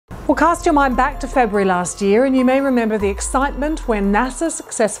Well, cast your mind back to February last year and you may remember the excitement when NASA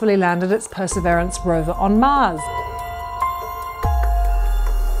successfully landed its Perseverance rover on Mars.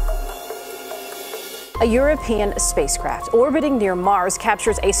 A European spacecraft orbiting near Mars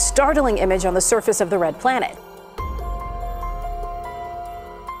captures a startling image on the surface of the red planet.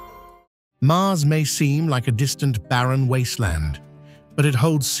 Mars may seem like a distant, barren wasteland, but it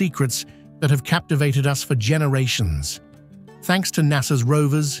holds secrets that have captivated us for generations. Thanks to NASA's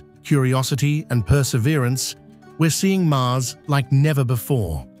rovers, Curiosity and Perseverance, we're seeing Mars like never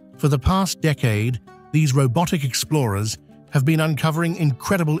before. For the past decade, these robotic explorers have been uncovering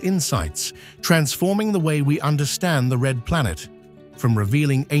incredible insights, transforming the way we understand the red planet. From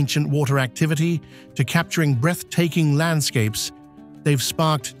revealing ancient water activity to capturing breathtaking landscapes, they've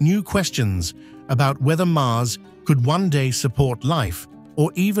sparked new questions about whether Mars could one day support life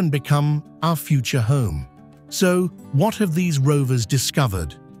or even become our future home. So, what have these rovers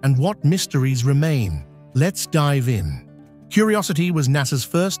discovered, and what mysteries remain? Let's dive in. Curiosity was NASA's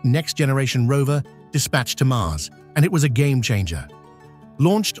first next-generation rover dispatched to Mars, and it was a game-changer.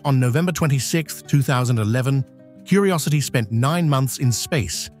 Launched on November 26, 2011, Curiosity spent 9 months in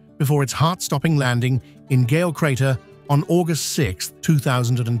space before its heart-stopping landing in Gale Crater on August 6,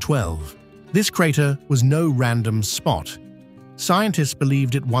 2012. This crater was no random spot. Scientists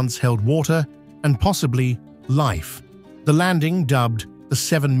believed it once held water and possibly life. The landing, dubbed the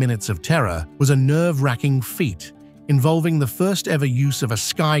 7 Minutes of Terror, was a nerve-wracking feat, involving the first-ever use of a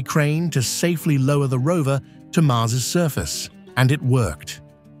sky crane to safely lower the rover to Mars's surface. And it worked.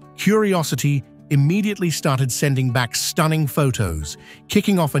 Curiosity immediately started sending back stunning photos,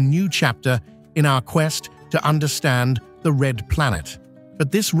 kicking off a new chapter in our quest to understand the red planet. But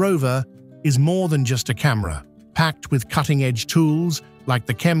this rover is more than just a camera, packed with cutting-edge tools like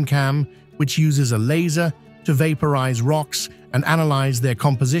the ChemCam, which uses a laser to vaporize rocks and analyze their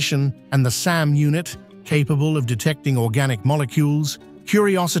composition, and the SAM unit, capable of detecting organic molecules.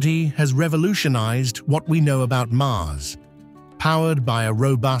 Curiosity has revolutionized what we know about Mars. Powered by a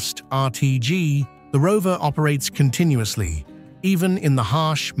robust RTG, the rover operates continuously, even in the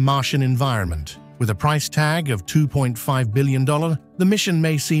harsh Martian environment. With a price tag of $2.5 billion, the mission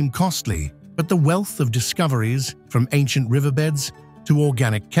may seem costly, but the wealth of discoveries, from ancient riverbeds to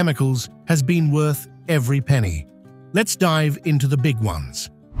organic chemicals, has been worth every penny. Let's dive into the big ones.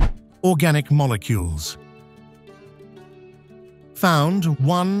 Organic molecules.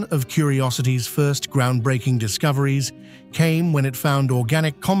 One of Curiosity's first groundbreaking discoveries came when it found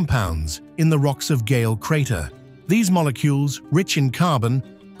organic compounds in the rocks of Gale Crater. These molecules, rich in carbon,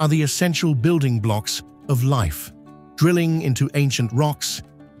 are the essential building blocks of life. Drilling into ancient rocks,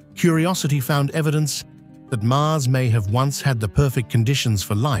 Curiosity found evidence that Mars may have once had the perfect conditions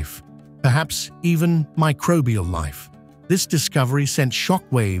for life, perhaps even microbial life. This discovery sent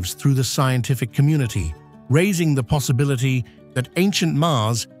shockwaves through the scientific community, raising the possibility that ancient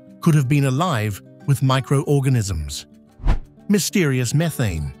Mars could have been alive with microorganisms. Mysterious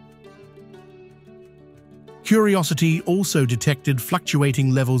methane. Curiosity also detected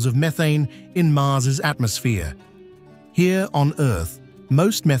fluctuating levels of methane in Mars's atmosphere. Here on Earth,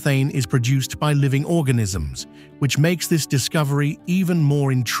 most methane is produced by living organisms, which makes this discovery even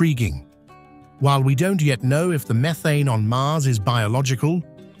more intriguing. While we don't yet know if the methane on Mars is biological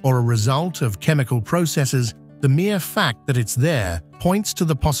or a result of chemical processes, the mere fact that it's there points to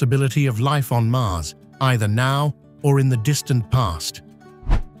the possibility of life on Mars, either now or in the distant past.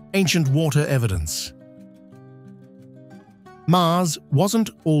 Ancient water evidence. Mars wasn't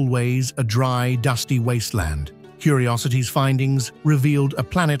always a dry, dusty wasteland. Curiosity's findings revealed a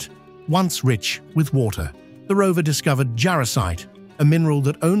planet once rich with water. The rover discovered jarosite, a mineral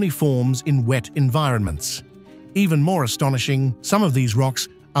that only forms in wet environments. Even more astonishing, some of these rocks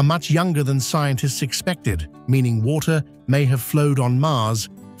are much younger than scientists expected, meaning water may have flowed on Mars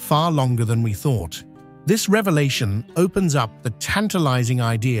far longer than we thought. This revelation opens up the tantalizing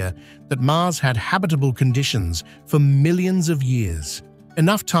idea that Mars had habitable conditions for millions of years,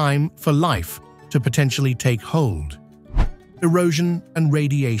 enough time for life to potentially take hold. Erosion and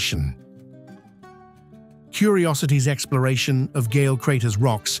radiation. Curiosity's exploration of Gale Crater's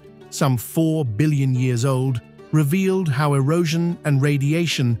rocks, some 4 billion years old, revealed how erosion and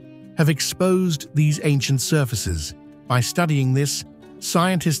radiation have exposed these ancient surfaces. By studying this,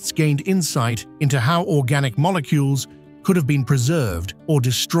 scientists gained insight into how organic molecules could have been preserved or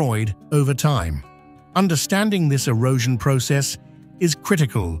destroyed over time. Understanding this erosion process is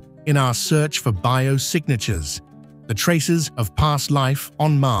critical in our search for biosignatures, the traces of past life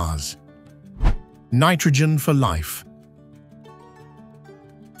on Mars. Nitrogen for life.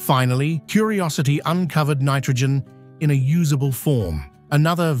 Finally, Curiosity uncovered nitrogen in a usable form.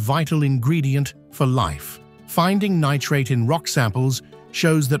 another vital ingredient for life. Finding nitrate in rock samples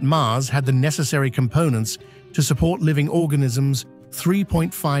shows that Mars had the necessary components to support living organisms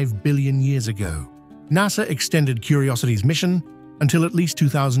 3.5 billion years ago. NASA extended Curiosity's mission until at least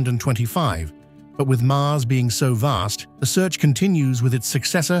 2025, but with Mars being so vast, the search continues with its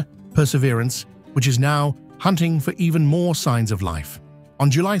successor, Perseverance, which is now hunting for even more signs of life. On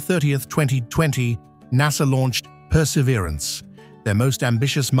July 30th, 2020, NASA launched Perseverance, their most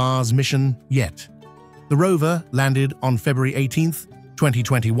ambitious Mars mission yet. The rover landed on February 18th,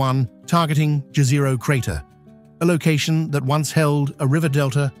 2021, targeting Jezero Crater, a location that once held a river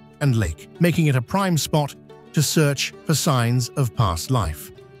delta and lake, making it a prime spot to search for signs of past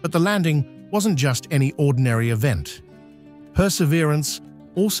life. But the landing wasn't just any ordinary event. Perseverance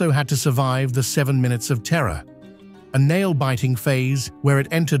also had to survive the 7 minutes of terror, a nail-biting phase where it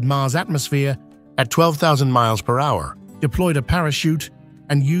entered Mars' atmosphere at 12,000 miles per hour, deployed a parachute,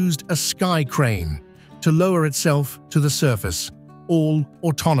 and used a sky crane to lower itself to the surface, all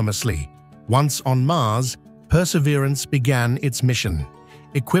autonomously. Once on Mars, Perseverance began its mission,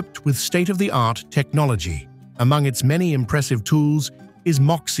 equipped with state-of-the-art technology. Among its many impressive tools is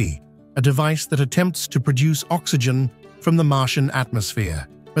MOXIE, a device that attempts to produce oxygen from the Martian atmosphere.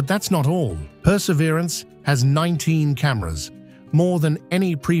 But that's not all. Perseverance has 19 cameras, more than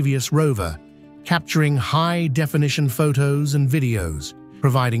any previous rover, capturing high-definition photos and videos,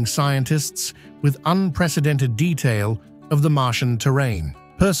 providing scientists with unprecedented detail of the Martian terrain.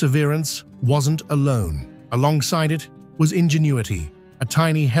 Perseverance wasn't alone. Alongside it was Ingenuity, a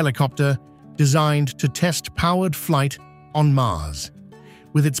tiny helicopter designed to test powered flight on Mars.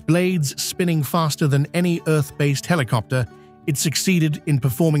 With its blades spinning faster than any Earth-based helicopter, it succeeded in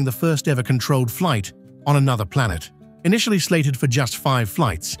performing the first-ever controlled flight on another planet. Initially slated for just 5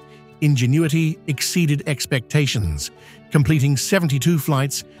 flights, Ingenuity exceeded expectations, completing 72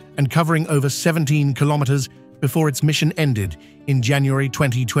 flights and covering over 17 kilometers before its mission ended in January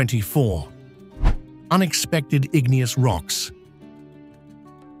 2024. Unexpected igneous rocks.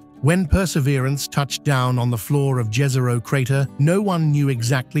 When Perseverance touched down on the floor of Jezero Crater, no one knew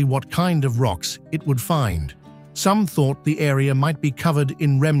exactly what kind of rocks it would find. Some thought the area might be covered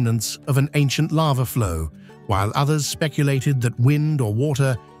in remnants of an ancient lava flow, while others speculated that wind or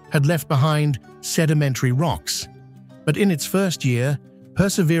water had left behind sedimentary rocks. But in its first year,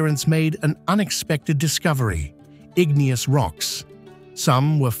 Perseverance made an unexpected discovery: igneous rocks.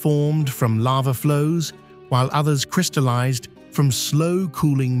 Some were formed from lava flows, while others crystallized from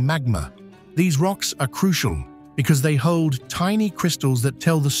slow-cooling magma. These rocks are crucial because they hold tiny crystals that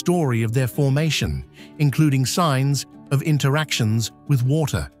tell the story of their formation, including signs of interactions with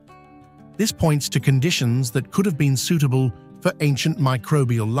water. This points to conditions that could have been suitable for ancient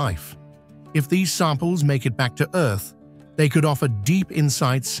microbial life. If these samples make it back to Earth, they could offer deep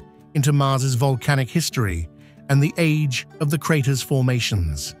insights into Mars's volcanic history and the age of the crater's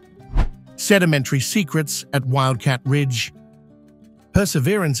formations. Sedimentary secrets at Wildcat Ridge.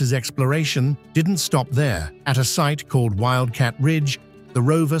 Perseverance's exploration didn't stop there. At a site called Wildcat Ridge, the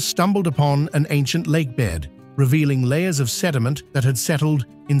rover stumbled upon an ancient lakebed, revealing layers of sediment that had settled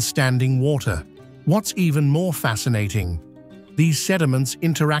in standing water. What's even more fascinating, these sediments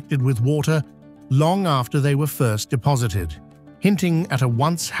interacted with water long after they were first deposited, hinting at a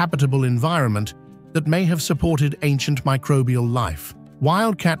once habitable environment that may have supported ancient microbial life.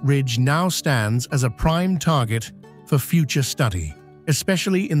 Wildcat Ridge now stands as a prime target for future study,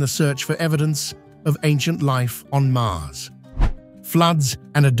 especially in the search for evidence of ancient life on Mars. Floods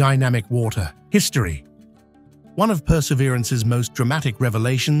and a dynamic water. History. One of Perseverance's most dramatic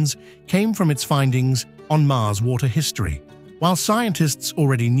revelations came from its findings on Mars water history. While scientists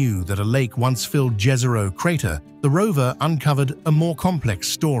already knew that a lake once filled Jezero Crater, the rover uncovered a more complex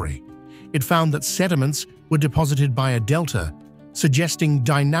story. It found that sediments were deposited by a delta, suggesting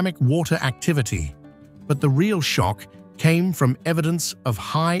dynamic water activity. But the real shock came from evidence of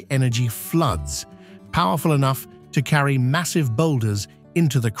high-energy floods, powerful enough to carry massive boulders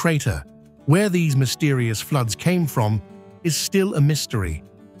into the crater. Where these mysterious floods came from is still a mystery,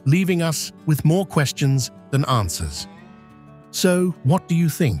 leaving us with more questions than answers. So, what do you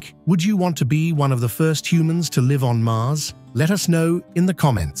think? Would you want to be one of the first humans to live on Mars? Let us know in the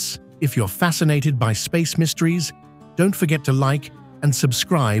comments. If you're fascinated by space mysteries, don't forget to like and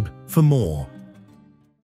subscribe for more.